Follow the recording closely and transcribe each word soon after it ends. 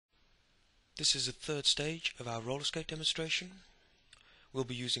This is the third stage of our roller skate demonstration. We'll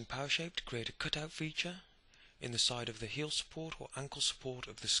be using PowerSHAPE to create a cutout feature in the side of the heel support or ankle support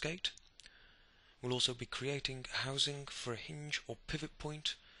of the skate. We'll also be creating housing for a hinge or pivot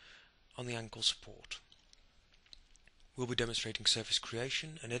point on the ankle support. We'll be demonstrating surface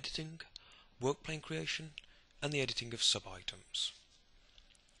creation and editing, workplane creation, and the editing of sub-items.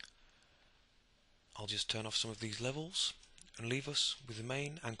 I'll just turn off some of these levels and leave us with the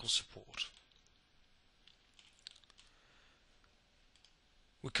main ankle support.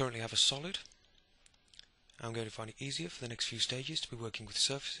 We currently have a solid. I'm going to find it easier for the next few stages to be working with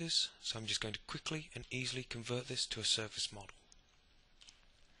surfaces, so I'm just going to quickly and easily convert this to a surface model.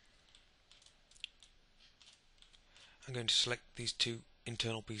 I'm going to select these two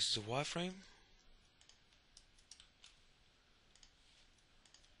internal pieces of wireframe,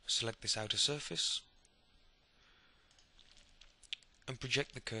 select this outer surface, and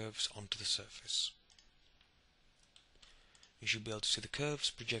project the curves onto the surface. You should be able to see the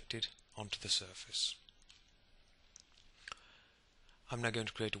curves projected onto the surface. I'm now going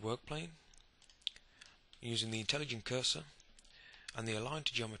to create a workplane using the intelligent cursor and the align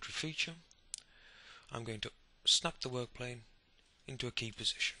to geometry feature. I'm going to snap the workplane into a key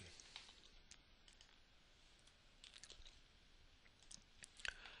position.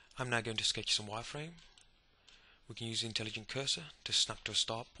 I'm now going to sketch some wireframe. We can use the intelligent cursor to snap to a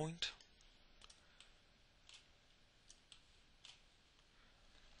start point.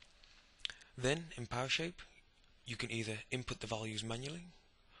 Then in PowerSHAPE you can either input the values manually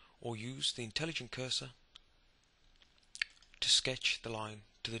or use the intelligent cursor to sketch the line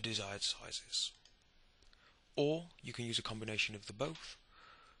to the desired sizes. Or you can use a combination of the both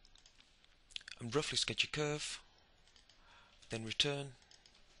and roughly sketch a curve, then return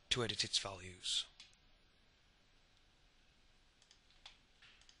to edit its values.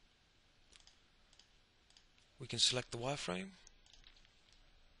 We can select the wireframe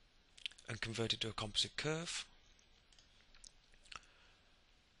and convert it to a composite curve,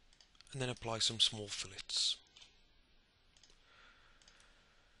 and then apply some small fillets.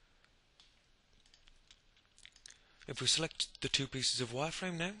 If we select the two pieces of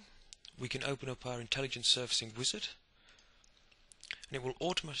wireframe now, we can open up our intelligent surfacing wizard, and it will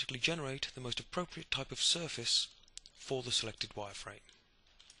automatically generate the most appropriate type of surface for the selected wireframe.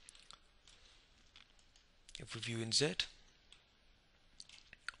 If we view in Z,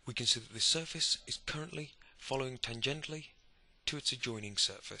 we can see that this surface is currently following tangentially to its adjoining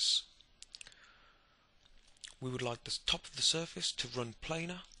surface. We would like the top of the surface to run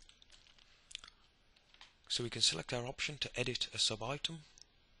planar, so we can select our option to edit a sub-item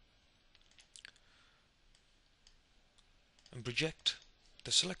and project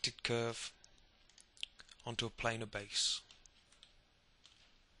the selected curve onto a planar base.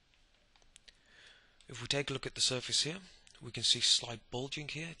 If we take a look at the surface here, we can see slight bulging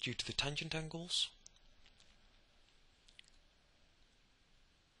here due to the tangent angles.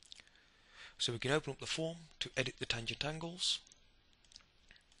 So we can open up the form to edit the tangent angles.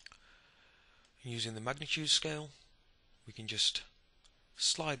 Using the magnitude scale, we can just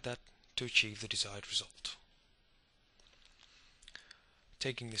slide that to achieve the desired result.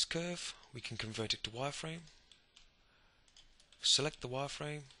 Taking this curve, we can convert it to wireframe, select the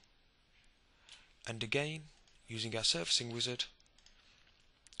wireframe, and again, using our surfacing wizard,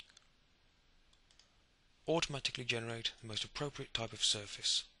 automatically generate the most appropriate type of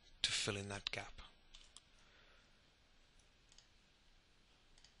surface to fill in that gap.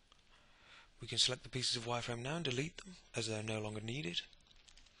 We can select the pieces of wireframe now and delete them as they are no longer needed.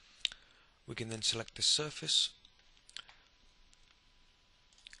 We can then select the surface,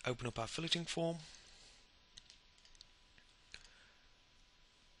 open up our filleting form,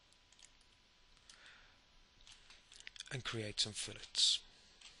 and create some fillets.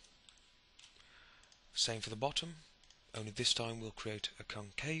 Same for the bottom, only this time we'll create a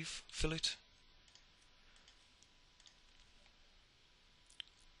concave fillet.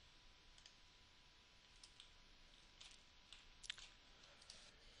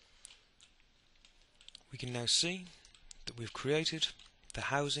 We can now see that we've created the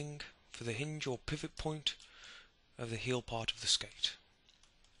housing for the hinge or pivot point of the heel part of the skate.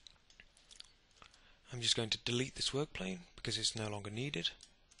 I'm just going to delete this workplane because it's no longer needed.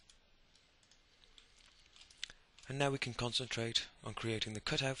 And now we can concentrate on creating the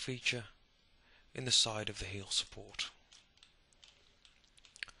cutout feature in the side of the heel support.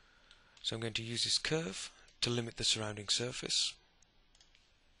 So I'm going to use this curve to limit the surrounding surface.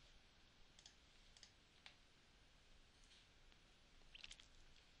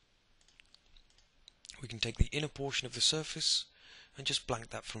 We can take the inner portion of the surface and just blank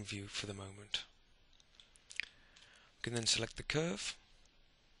that from view for the moment. We can then select the curve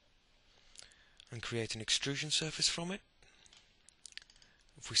and create an extrusion surface from it.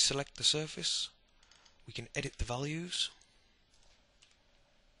 If we select the surface, we can edit the values.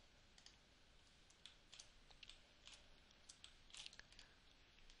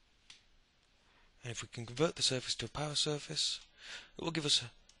 And if we can convert the surface to a power surface, it will give us a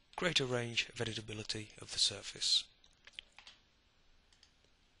greater range of editability of the surface.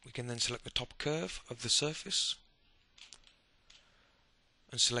 We can then select the top curve of the surface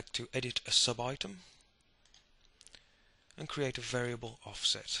and select to edit a sub-item and create a variable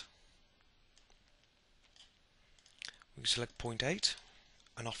offset. We can select 0.8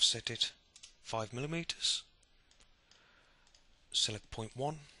 and offset it 5 mm. Select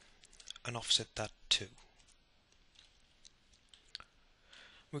 0.1 and offset that 2.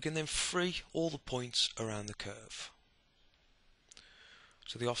 We can then free all the points around the curve.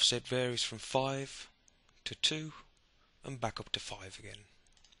 So the offset varies from 5 to 2 and back up to 5 again.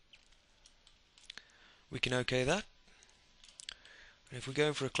 We can OK that, and if we go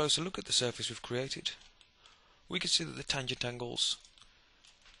in for a closer look at the surface we've created, we can see that the tangent angles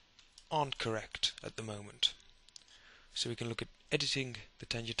aren't correct at the moment. So we can look at editing the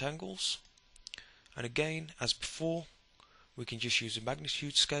tangent angles, and again, as before, we can just use a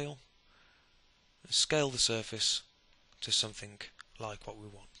magnitude scale and scale the surface to something like what we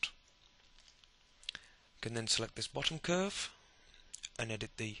want. We can then select this bottom curve and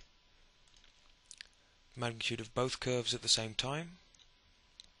edit the magnitude of both curves at the same time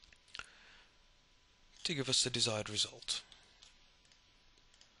to give us the desired result.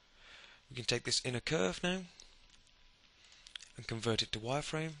 We can take this inner curve now and convert it to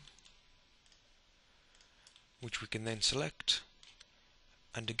wireframe, which we can then select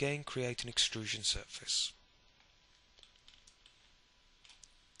and again create an extrusion surface.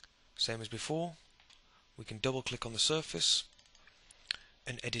 Same as before, we can double click on the surface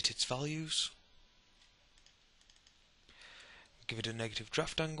and edit its values, give it a negative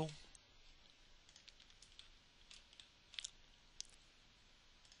draft angle,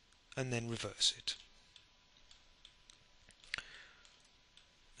 and then reverse it.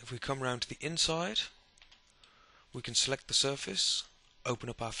 If we come round to the inside, we can select the surface, open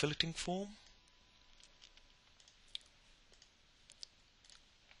up our filleting form,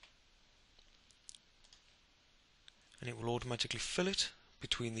 and it will automatically fillet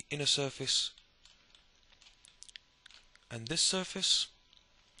between the inner surface and this surface,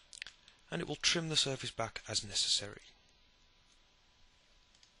 and it will trim the surface back as necessary.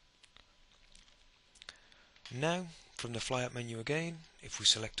 Now, from the flyout menu again, if we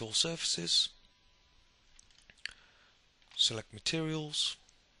select all surfaces, select materials,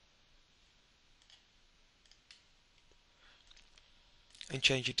 and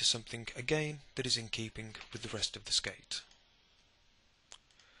change it to something again that is in keeping with the rest of the skate.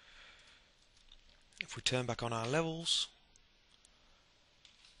 If we turn back on our levels,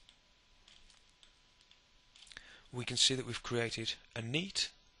 we can see that we've created a neat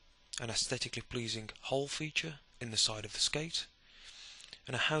and aesthetically pleasing hole feature in the side of the skate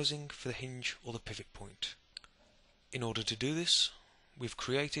and a housing for the hinge or the pivot point. In order to do this, we've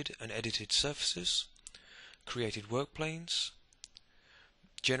created and edited surfaces, created workplanes,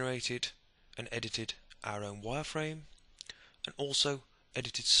 generated and edited our own wireframe, and also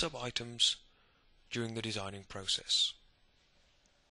edited sub-items during the designing process.